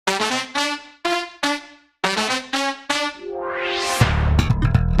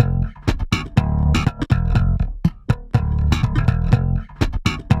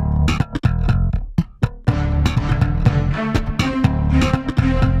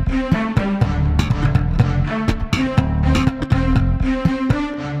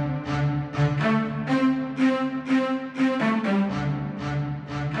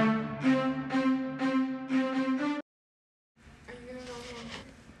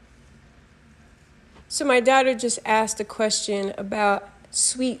So my daughter just asked a question about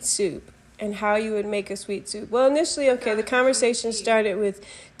sweet soup and how you would make a sweet soup. Well, initially, the conversation started with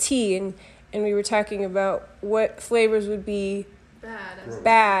tea, and we were talking about what flavors would be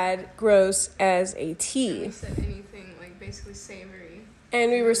bad, gross as a tea. And we said anything, like, basically savory.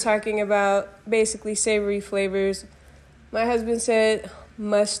 And we were talking about basically savory flavors. My husband said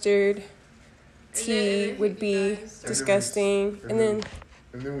mustard, tea would be disgusting. And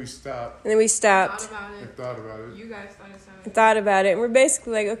then we stopped. And thought about it. You guys thought it sounded good. Thought about it. And we're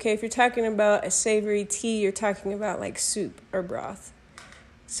basically like, okay, if you're talking about a savory tea, you're talking about like soup or broth.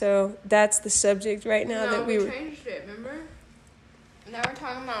 So that's the subject right now that we changed it, remember? Now we're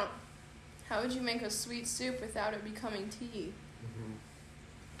talking about how would you make a sweet soup without it becoming tea?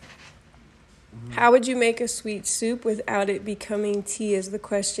 How would you make a sweet soup without it becoming tea is the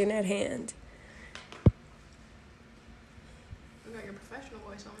question at hand. You got your professional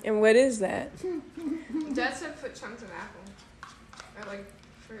voice on. And what is that? Dad said put chunks of apple. Or like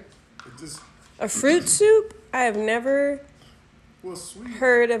fruit. A fruit soup? I have never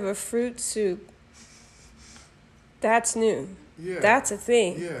heard of a fruit soup. That's new. Yeah. That's a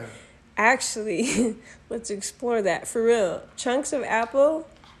thing. Yeah. Actually, let's explore that for real. Chunks of apple?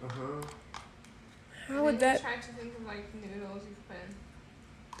 Uh-huh. How would that... Try to think of like noodles you could put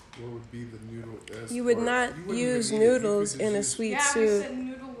in. What would be the noodle? You would not use noodles in a sweet soup. Yeah, we said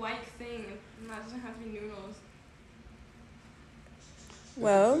noodle-like thing. And that doesn't have to be noodles.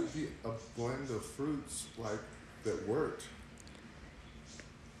 Well... It would be a blend of fruits, like, that worked.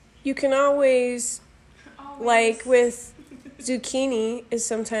 You can always... Like with zucchini is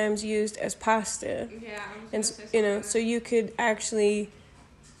sometimes used as pasta. Yeah, and so you could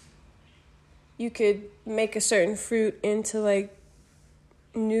make a certain fruit into like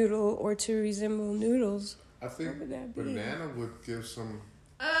noodle or to resemble noodles. I think banana would give some.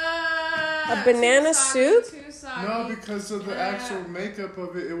 A banana soup? No, because of the actual makeup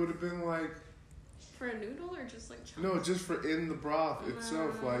of it, it would have been like. For a noodle or just like chunks? No, just for in the broth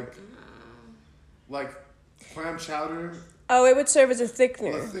itself, like clam chowder. Oh, it would serve as a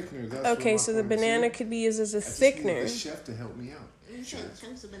thickener. A thickener. That's okay, so the banana could be used as a thickener. I just need the chef to help me out. You said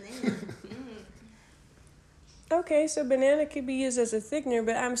chunks of banana. Okay, so banana could be used as a thickener,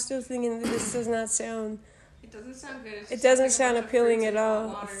 but I'm still thinking that this does not sound... It doesn't sound good. It doesn't sound appealing at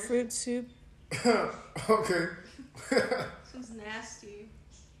all. A fruit soup. Okay. Sounds nasty.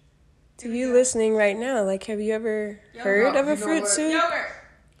 To you listening right now, like, have you ever heard of a fruit soup? Yogurt.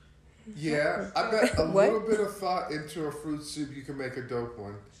 Yeah, I bet a little bit of thought into a fruit soup, you can make a dope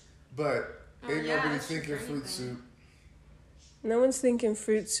one. But ain't nobody thinking fruit soup. No one's thinking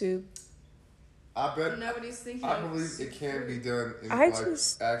fruit soup. I bet nobody's thinking. I believe it can be done in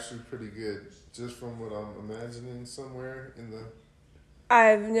actually pretty good, just from what I'm imagining somewhere in the.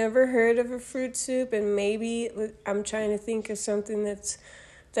 I've never heard of a fruit soup, and maybe I'm trying to think of something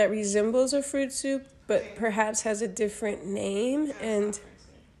that resembles a fruit soup, but perhaps has a different name. And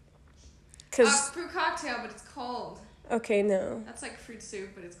because fruit cocktail, but it's cold. Okay, no. That's like fruit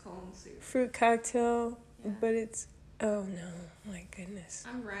soup, but it's cold soup. Fruit cocktail, but it's oh no, my goodness.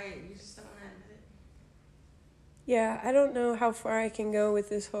 I'm right. You just don't want to admit it. Yeah, I don't know how far I can go with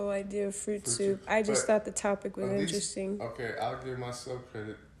this whole idea of fruit soup. I just thought the topic was interesting. Okay, I'll give myself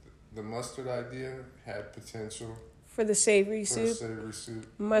credit. The mustard idea had potential. For the savory soup? Savory soup.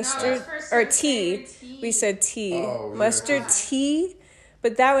 Mustard or tea. We said tea. Oh, mustard tea,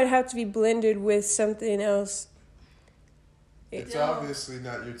 but that would have to be blended with something else. It's obviously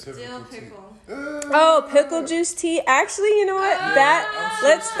not your typical dill pickle. Oh, pickle juice tea. Actually, you know what?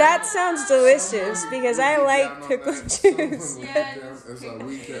 That sounds delicious because I like pickle juice.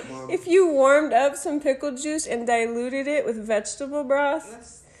 If you warmed up some pickle juice and diluted it with vegetable broth.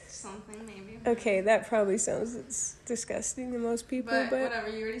 That's something maybe. Okay, that probably sounds disgusting to most people, but whatever.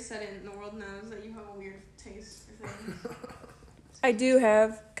 You already said it, and the world knows that you have a weird taste for things. I do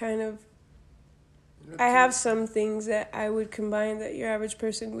have kind of. I have some things that I would combine that your average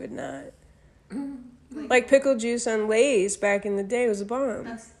person would not. Like pickle juice on Lay's back in the day was a bomb.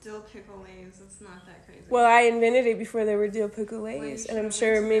 That's dill pickle Lay's. It's not that crazy. Well, I invented it before there were dill pickle Lay's, and I'm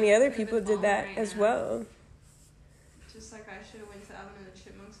sure many other people did that as well. Just like I should have went to Alvin and the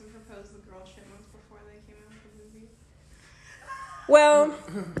Chipmunks and proposed the girl Chipmunks before they came out with the movie. Well,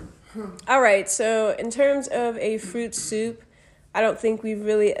 all right. So in terms of a fruit soup, I don't think we've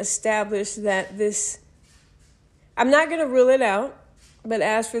really established that this... I'm not going to rule it out, but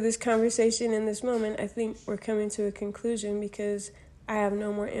as for this conversation in this moment, I think we're coming to a conclusion because I have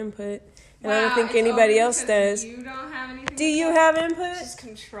no more input, and I don't think anybody else does. You don't have anything. Do you have input? Just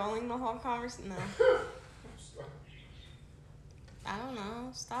controlling the whole conversation? No. I don't know.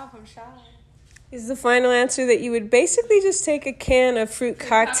 Stop. I'm shy. Is the final answer that you would basically just take a can of fruit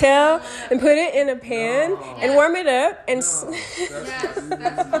cocktail and put it in a pan and warm it up and... Yes, that's fine.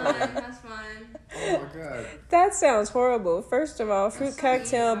 That's fine. Oh my god. That sounds horrible. First of all, fruit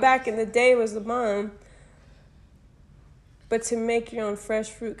cocktail back in the day was the bomb. But to make your own fresh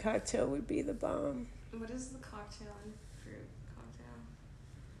fruit cocktail would be the bomb. What is the cocktail in fruit cocktail?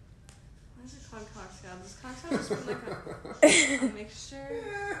 Why is it called cocktail? Does cocktail just mean like a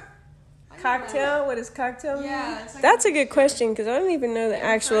mixture? Cocktail? What does cocktail mean? Yeah, it's like that's a good question because I don't even know the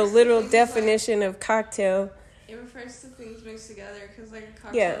actual literal definition of cocktail. It refers to things mixed together because like a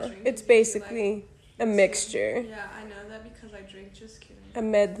cocktail drink. It's basically a mixture. Yeah, I know that because I drink. Just kidding. A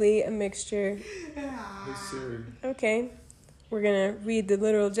medley, a mixture. Hey Siri. Okay. We're going to read the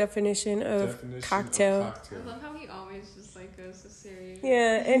literal definition of cocktail. I love how he always just like goes to Siri.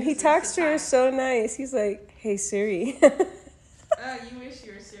 Yeah, and he talks to her so nice. He's like, "Hey Siri." You wish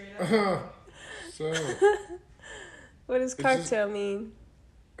you were Siri. So, what does cocktail mean?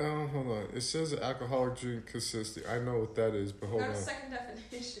 Hold on. It says an alcoholic drink consisting. I know what that is, but hold on. Second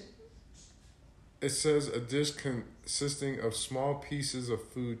definition. It says a dish consisting of small pieces of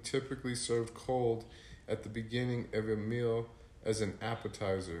food typically served cold at the beginning of a meal as an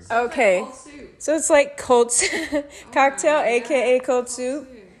appetizer. Okay. So it's like cold cocktail, aka cold soup.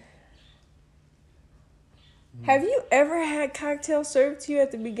 Have you ever had cocktail served to you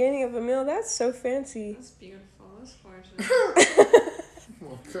at the beginning of a meal? That's so fancy. That's beautiful. That's gorgeous.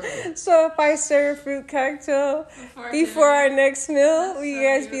 Okay. So if I serve fruit cocktail before our next meal, will you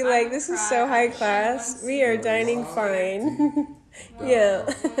guys be like, "This is so high class. We are dining fine." Yeah.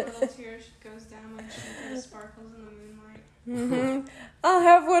 One little tear goes down when she sparkles in the moonlight. I'll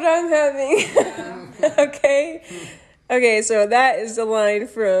have what I'm having. Yeah. Okay, so that is the line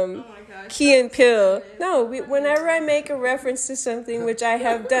from Key and Peele. No, whenever I make a reference to something, which I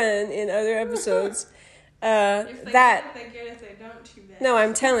have done in other episodes, if they get it, if they don't, too bad. No,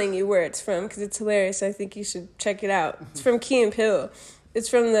 I'm telling you where it's from because it's hilarious. I think you should check it out. It's from Key and Peele. It's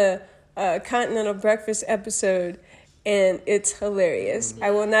from the Continental Breakfast episode, and it's hilarious.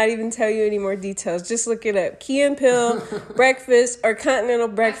 I will not even tell you any more details. Just look it up. Key and Peele Breakfast or Continental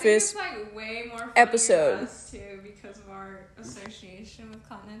Breakfast I think it's like way more funny episode. to us too because of our association with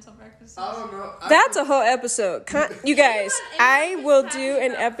Continental Breakfast. I don't know. That's a whole episode. You guys, I will do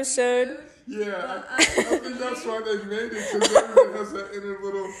an episode. Yeah, I think that's why they made it, because everyone has that inner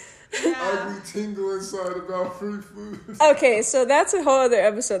little ugly tingle inside about free food. Okay, so that's a whole other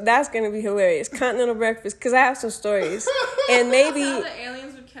episode. That's going to be hilarious. Continental Breakfast, because I have some stories. And maybe... How the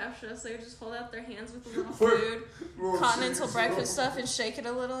aliens would capture us. They would just hold out their hands with a little food, Continental Breakfast stuff, and shake it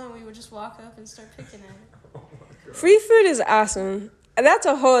a little, and we would just walk up and start picking at it. Free food is awesome. That's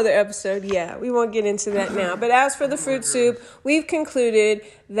a whole other episode. Yeah, we won't get into that now. But as for the fruit soup, we've concluded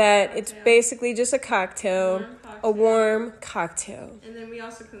that it's basically just a cocktail, a warm cocktail. And then we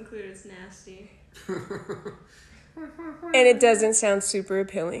also concluded it's nasty. And it doesn't sound super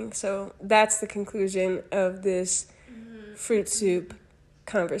appealing. So that's the conclusion of this fruit soup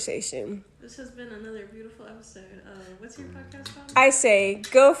conversation. This has been another beautiful episode of, what's your podcast called? I say,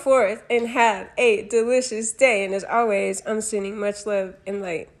 go forth and have a delicious day. And as always, I'm sending much love and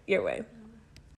light your way.